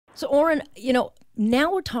So, Oren,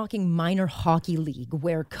 now we're talking minor hockey league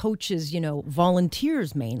where coaches,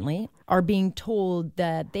 volunteers mainly, are being told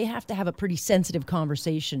that they have to have a pretty sensitive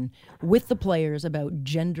conversation with the players about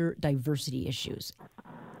gender diversity issues.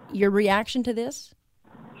 Your reaction to this?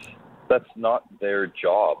 That's not their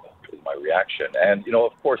job, is my reaction. And,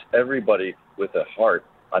 of course, everybody with a heart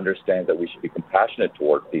understands that we should be compassionate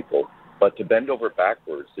toward people, but to bend over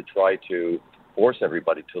backwards to try to force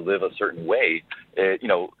everybody to live a certain way,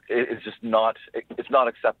 it's just not, it's not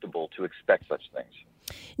acceptable to expect such things.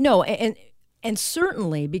 No, and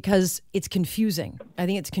certainly because it's confusing. I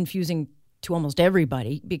think it's confusing to almost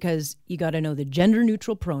everybody because you got to know the gender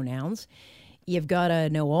neutral pronouns. You've got to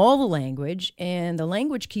know all the language, and the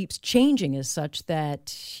language keeps changing as such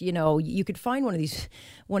that, you could find one of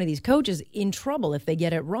these coaches in trouble if they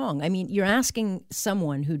get it wrong. I mean, you're asking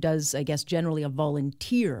someone who does, I guess, generally a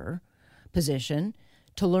volunteer position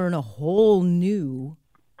to learn a whole new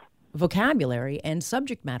vocabulary and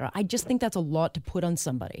subject matter. I just think that's a lot to put on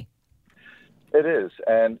somebody. It is.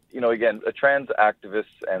 And, again, trans activists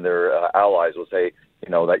and their allies will say,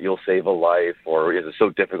 that you'll save a life, or is it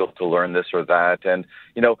so difficult to learn this or that? And,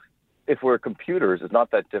 if we're computers, it's not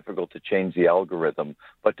that difficult to change the algorithm,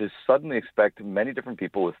 but to suddenly expect many different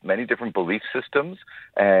people with many different belief systems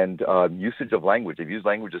and usage of language, they've used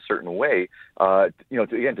language a certain way,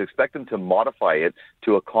 to expect them to modify it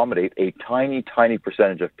to accommodate a tiny, tiny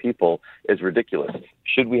percentage of people is ridiculous.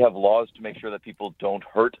 Should we have laws to make sure that people don't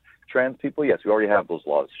hurt trans people? Yes, we already have those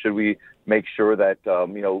laws. Should we make sure that,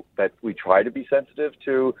 that we try to be sensitive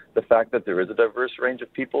to the fact that there is a diverse range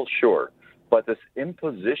of people? Sure. But this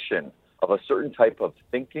imposition of a certain type of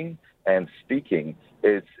thinking and speaking,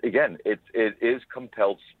 it is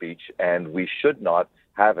compelled speech, and we should not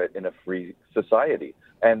have it in a free society.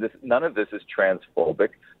 And none of this is transphobic.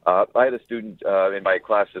 I had a student in my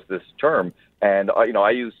class just this term, and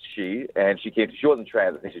I used she, and she came. She wasn't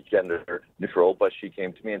trans; I think she's gender neutral. But she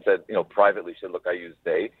came to me and said, privately, she said, "Look, I use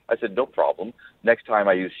they." I said, "No problem. Next time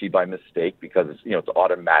I use she by mistake because it's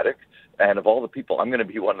automatic." And of all the people, I'm going to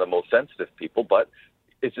be one of the most sensitive people, but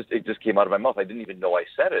it just came out of my mouth. I didn't even know I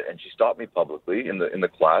said it, and she stopped me publicly in the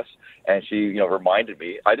class, and she reminded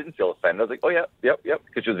me. I didn't feel offended. I was like, "Oh yeah, yep,"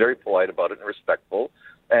 because she was very polite about it and respectful.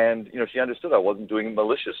 And, she understood I wasn't doing it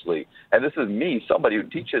maliciously. And this is me, somebody who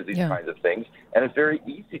teaches these kinds of things. And it's very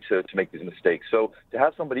easy to make these mistakes. So to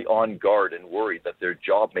have somebody on guard and worried that their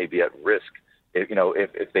job may be at risk,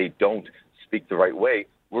 if they don't speak the right way,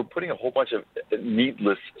 we're putting a whole bunch of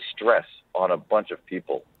needless stress on a bunch of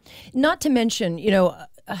people. Not to mention,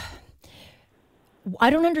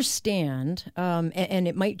 I don't understand, and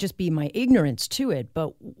it might just be my ignorance to it,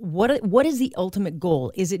 but what is the ultimate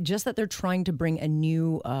goal? Is it just that they're trying to bring a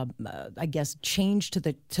new, change to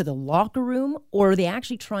the locker room, or are they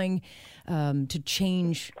actually trying to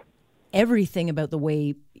change everything about the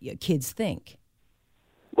way kids think?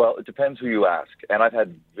 Well, it depends who you ask. And I've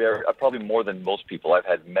had probably more than most people, I've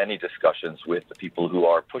had many discussions with the people who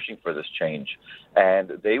are pushing for this change.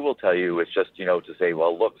 And they will tell you it's just, to say,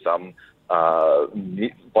 well, look, some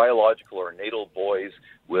biological or natal boys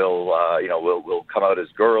will come out as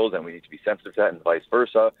girls, and we need to be sensitive to that, and vice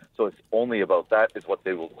versa. So it's only about that is what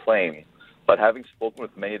they will claim. But having spoken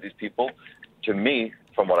with many of these people, to me,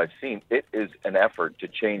 from what I've seen, it is an effort to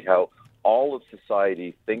change how all of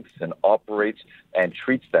society thinks and operates and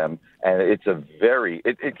treats them. And it's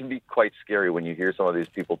it can be quite scary when you hear some of these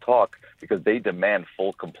people talk, because they demand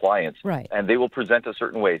full compliance. Right. And they will present a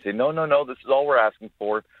certain way, say, no, this is all we're asking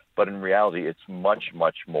for. But in reality, it's much,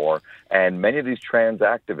 much more. And many of these trans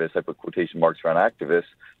activists, I put quotation marks around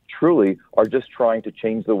activists, truly are just trying to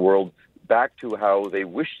change the world back to how they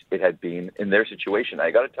wish it had been in their situation.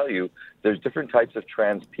 I got to tell you, there's different types of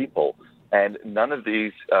trans people, and none of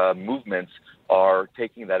these movements are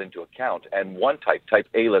taking that into account. And one type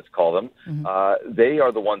A, let's call them, they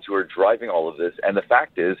are the ones who are driving all of this. And the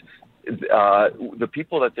fact is, the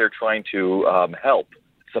people that they're trying to help,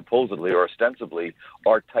 supposedly or ostensibly,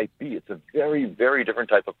 are type B. It's a very, very different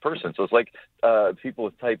type of person. So it's like people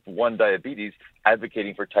with type 1 diabetes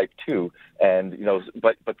advocating for type 2, and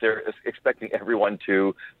but they're expecting everyone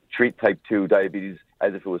to treat type 2 diabetes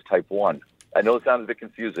as if it was type 1. I know it sounds a bit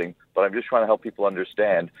confusing, but I'm just trying to help people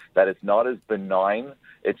understand that it's not as benign,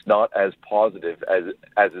 it's not as positive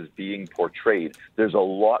as is being portrayed. There's a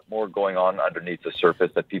lot more going on underneath the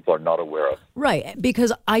surface that people are not aware of. Right,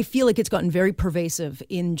 because I feel like it's gotten very pervasive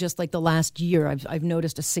in just like the last year. I've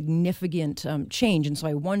noticed a significant change, and so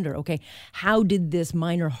I wonder, okay, how did this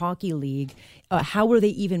minor hockey league, how were they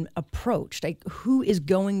even approached? Like, who is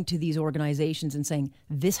going to these organizations and saying,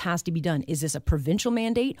 this has to be done? Is this a provincial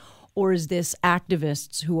mandate, or is this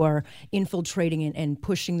activists who are infiltrating and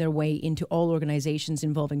pushing their way into all organizations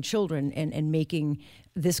involving children and making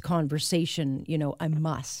this conversation, a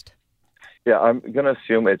must? Yeah, I'm going to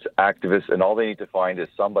assume it's activists, and all they need to find is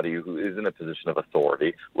somebody who is in a position of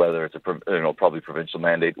authority, whether it's probably provincial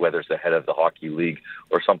mandate, whether it's the head of the hockey league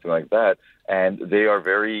or something like that, and they are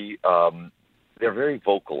very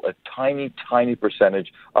vocal. A tiny, tiny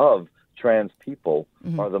percentage of trans people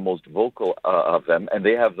are the most vocal of them, and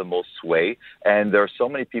they have the most sway. And there are so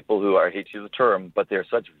many people who, I hate to use the term, but they're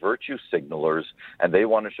such virtue signalers, and they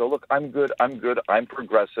want to show, look, I'm good, I'm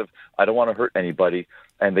progressive, I don't want to hurt anybody,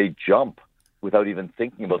 and they jump without even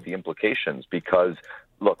thinking about the implications. Because,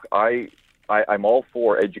 look, I'm all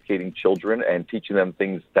for educating children and teaching them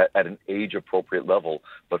things that at an age-appropriate level.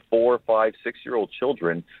 But 4, 5, 6-year-old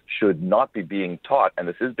children should not be being taught, and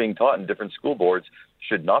this is being taught in different school boards,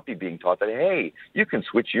 should not be being taught that, hey, you can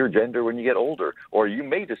switch your gender when you get older, or you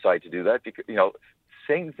may decide to do that because,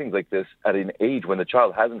 saying things like this at an age when the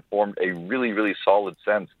child hasn't formed a really, really solid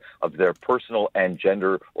sense of their personal and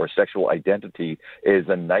gender or sexual identity is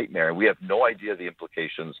a nightmare. We have no idea the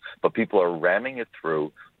implications, but people are ramming it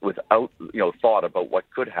through without, thought about what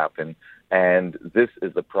could happen. And this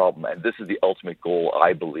is the problem. And this is the ultimate goal,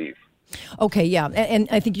 I believe. Okay, yeah, and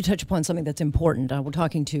I think you touch upon something that's important. We're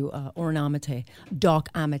talking to Oren Amate,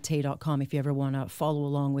 docamate.com, if you ever want to follow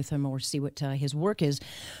along with him or see what his work is.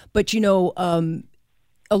 But,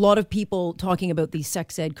 a lot of people talking about the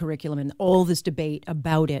sex ed curriculum and all this debate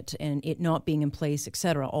about it and it not being in place, et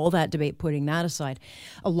cetera, all that debate, putting that aside,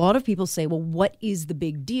 a lot of people say, well, what is the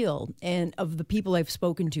big deal? And of the people I've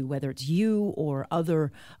spoken to, whether it's you or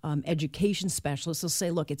other education specialists, they'll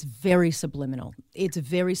say, look, it's very subliminal. It's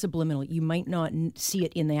very subliminal. You might not see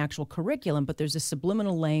it in the actual curriculum, but there's a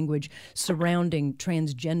subliminal language surrounding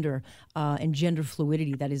transgender and gender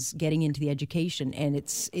fluidity that is getting into the education, and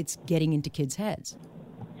it's getting into kids' heads.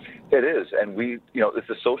 It is, and it's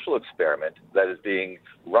a social experiment that is being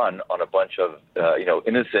run on a bunch of,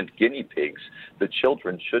 innocent guinea pigs. The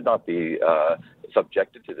children should not be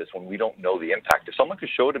subjected to this when we don't know the impact. If someone could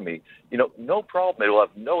show to me, no problem, it will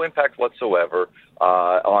have no impact whatsoever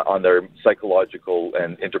on their psychological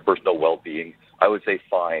and interpersonal well-being, I would say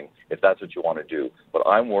fine, if that's what you want to do. But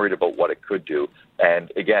I'm worried about what it could do. And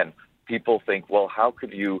again, people think, well, how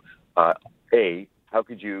could you, how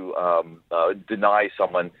could you deny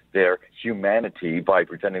someone their humanity by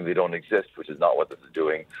pretending they don't exist, which is not what this is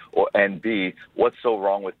doing? And B, what's so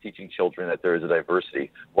wrong with teaching children that there is a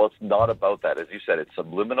diversity? Well, it's not about that. As you said, it's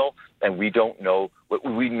subliminal, and we don't know.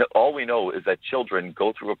 All we know is that children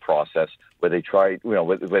go through a process where they try,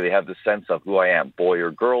 where they have the sense of who I am, boy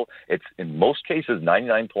or girl. It's in most cases,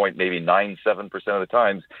 97% of the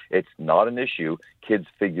times, it's not an issue. Kids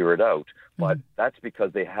figure it out. But that's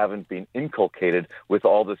because they haven't been inculcated with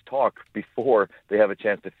all this talk before they have a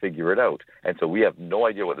chance to figure it out. And so we have no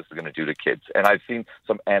idea what this is going to do to kids. And I've seen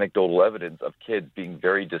some anecdotal evidence of kids being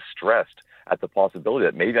very distressed at the possibility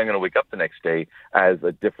that maybe I'm going to wake up the next day as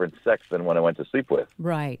a different sex than when I went to sleep with.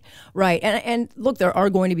 Right. And look, there are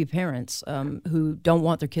going to be parents who don't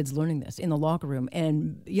want their kids learning this in the locker room,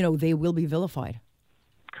 and, they will be vilified.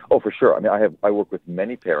 Oh, for sure. I mean, I work with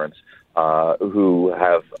many parents who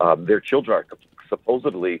have their children are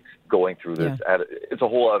supposedly going through this. Yeah. It's a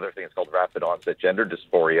whole other thing. It's called rapid onset gender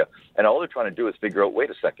dysphoria. And all they're trying to do is figure out, wait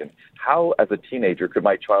a second, how as a teenager could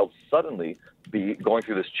my child suddenly be going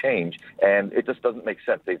through this change? And it just doesn't make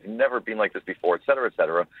sense. They've never been like this before, et cetera, et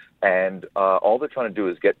cetera. And all they're trying to do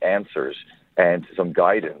is get answers and some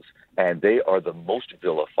guidance. And they are the most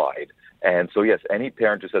vilified. And so, yes, any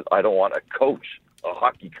parent who says, I don't want a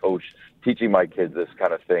hockey coach teaching my kids this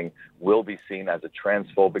kind of thing will be seen as a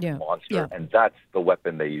transphobic monster, and that's the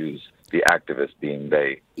weapon they use, the activists being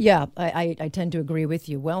they. Yeah, I tend to agree with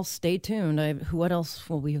you. Well, stay tuned. What else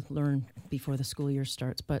will we learn before the school year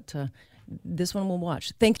starts? But this one we'll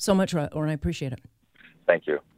watch. Thanks so much, Oren. I appreciate it. Thank you.